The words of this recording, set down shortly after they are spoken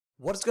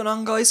What's going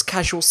on guys,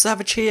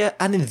 CasualSavage here,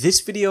 and in this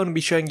video I'm going to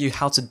be showing you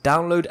how to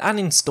download and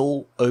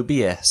install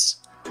OBS.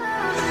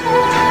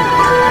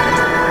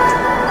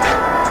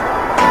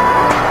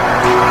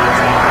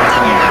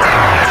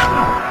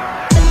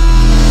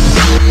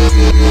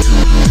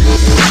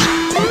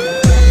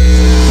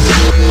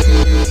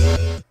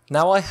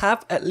 Now I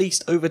have at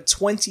least over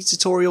 20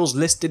 tutorials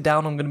listed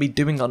down I'm going to be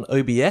doing on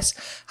OBS.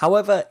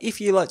 However,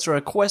 if you'd like to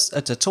request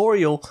a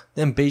tutorial,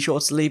 then be sure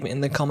to leave it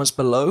in the comments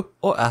below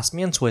or ask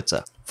me on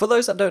Twitter. For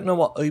those that don't know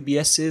what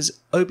OBS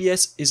is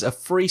a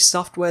free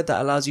software that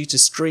allows you to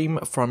stream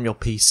from your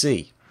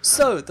PC.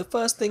 So the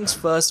first things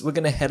first, we're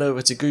going to head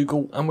over to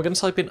Google and we're going to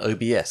type in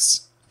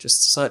OBS.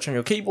 Just search on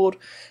your keyboard.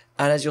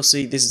 And as you'll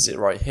see, this is it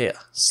right here.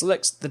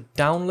 Select the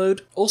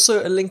download.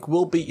 Also, a link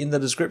will be in the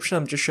description.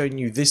 I'm just showing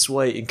you this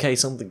way in case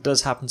something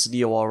does happen to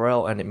the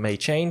URL and it may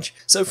change.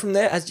 So from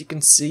there, as you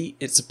can see,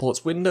 it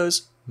supports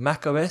Windows,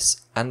 Mac OS,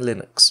 and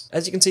Linux.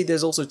 As you can see,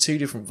 there's also two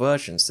different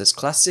versions. There's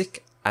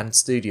Classic and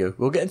Studio.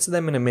 We'll get into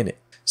them in a minute.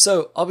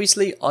 So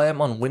obviously, I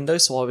am on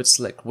Windows, so I would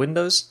select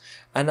Windows.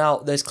 And now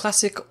there's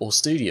Classic or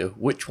Studio.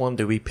 Which one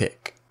do we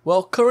pick?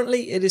 Well,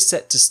 currently it is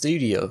set to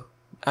Studio.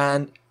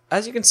 And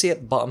as you can see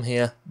at the bottom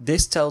here,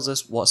 this tells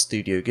us what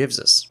Studio gives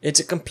us. It's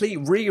a complete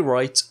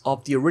rewrite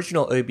of the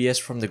original OBS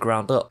from the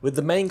ground up, with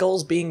the main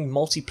goals being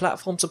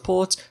multi-platform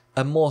support,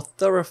 a more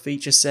thorough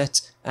feature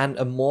set, and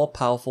a more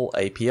powerful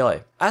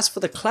API. As for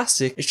the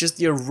Classic, it's just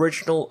the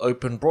original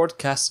open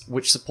broadcast,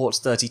 which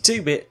supports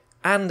 32-bit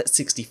and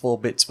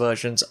 64-bit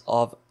versions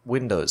of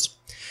Windows.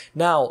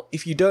 Now,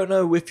 if you don't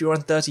know if you're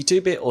on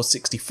 32-bit or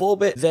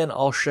 64-bit, then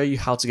I'll show you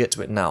how to get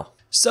to it now.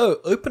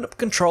 So open up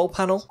Control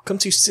Panel, come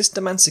to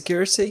System and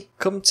Security,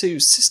 come to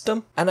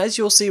System, and as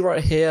you'll see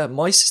right here,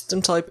 my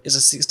system type is a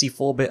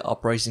 64-bit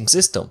operating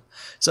system.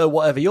 So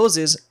whatever yours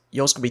is,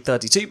 yours can be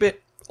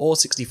 32-bit or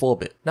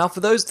 64-bit. Now for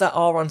those that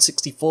are on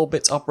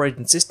 64-bit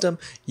operating system,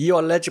 you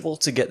are eligible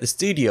to get the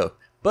Studio,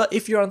 but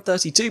if you're on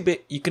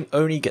 32-bit, you can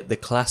only get the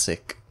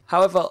Classic.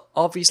 However,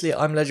 obviously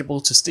I'm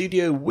eligible to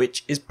Studio,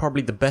 which is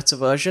probably the better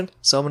version,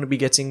 so I'm going to be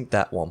getting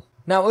that one.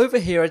 Now over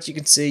here, as you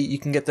can see, you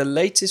can get the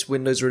latest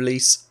Windows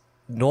release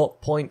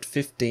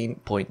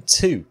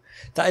 0.15.2.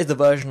 That is the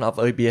version of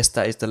OBS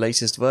that is the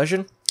latest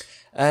version,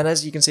 and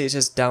as you can see it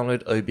says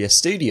download OBS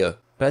Studio,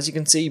 but as you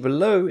can see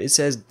below it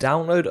says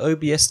download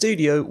OBS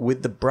Studio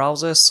with the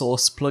browser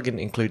source plugin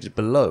included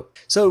below.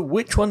 So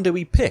which one do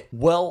we pick?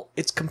 Well,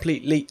 it's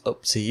completely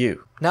up to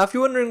you. Now if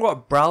you're wondering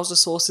what browser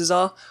sources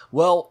are,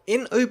 well,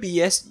 in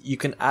OBS you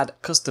can add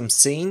custom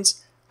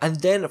scenes,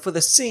 and then for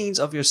the scenes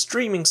of your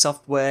streaming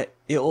software,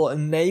 it will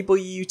enable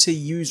you to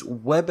use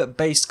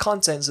web-based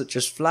content such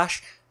as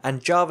Flash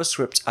and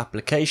JavaScript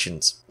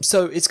applications.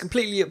 So it's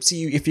completely up to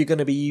you if you're going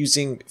to be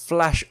using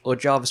Flash or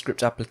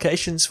JavaScript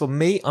applications. For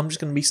me, I'm just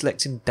going to be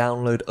selecting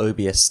download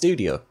OBS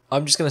Studio.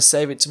 I'm just going to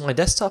save it to my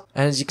desktop,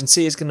 and as you can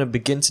see it's going to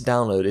begin to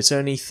download. It's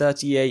only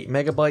 38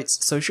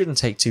 megabytes, so it shouldn't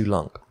take too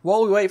long.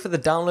 While we wait for the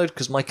download,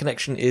 because my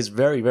connection is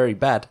very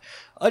bad,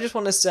 I just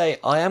want to say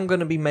I am going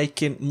to be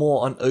making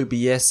more on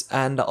OBS,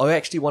 and I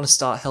actually want to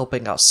start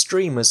helping out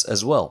streamers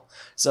as well.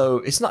 So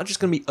it's not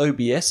just going to be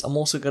OBS, I'm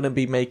also going to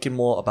be making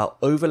more about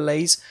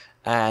overlays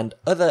and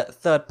other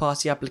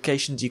third-party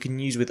applications you can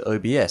use with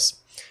OBS.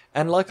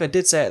 And like I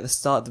did say at the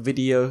start of the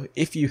video,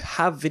 if you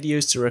have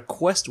videos to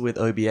request with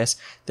OBS,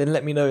 then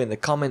let me know in the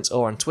comments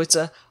or on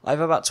Twitter. I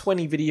have about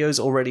 20 videos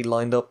already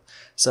lined up,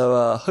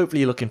 so hopefully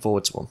you're looking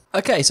forward to them.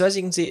 Okay, so as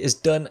you can see, it's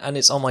done and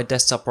it's on my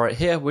desktop right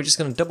here. We're just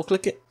going to double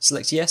click it,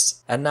 select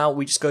yes, and now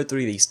we just go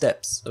through these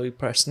steps. So we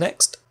press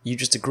next, you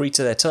just agree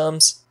to their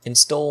terms,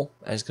 install,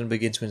 and it's going to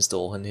begin to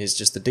install, and here's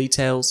just the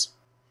details.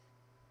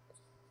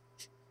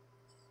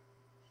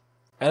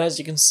 And as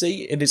you can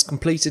see, it is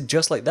completed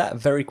just like that,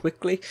 very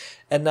quickly.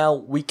 And now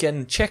we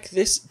can check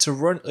this to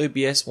run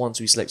OBS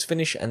once we select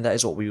finish, and that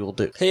is what we will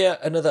do. Here,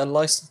 another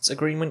license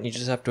agreement, you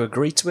just have to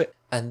agree to it.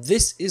 And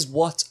this is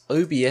what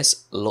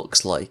OBS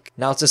looks like.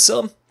 Now to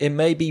some, it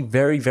may be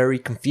very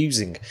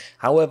confusing.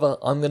 However,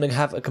 I'm going to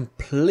have a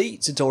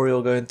complete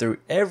tutorial going through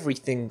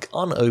everything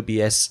on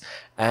OBS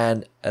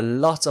and a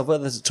lot of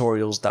other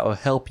tutorials that will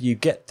help you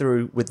get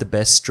through with the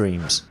best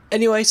streams.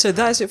 Anyway, so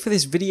that is it for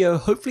this video.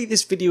 Hopefully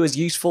this video is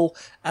useful,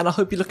 and I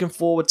hope you're looking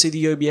forward to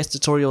the OBS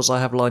tutorials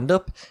I have lined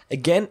up.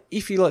 Again,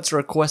 if you'd like to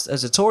request a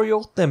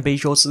tutorial, then be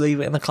sure to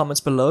leave it in the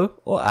comments below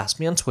or ask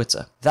me on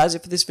Twitter. That is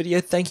it for this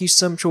video. Thank you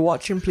so much for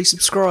watching. Please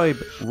subscribe,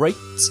 rate,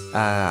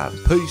 and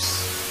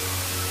peace.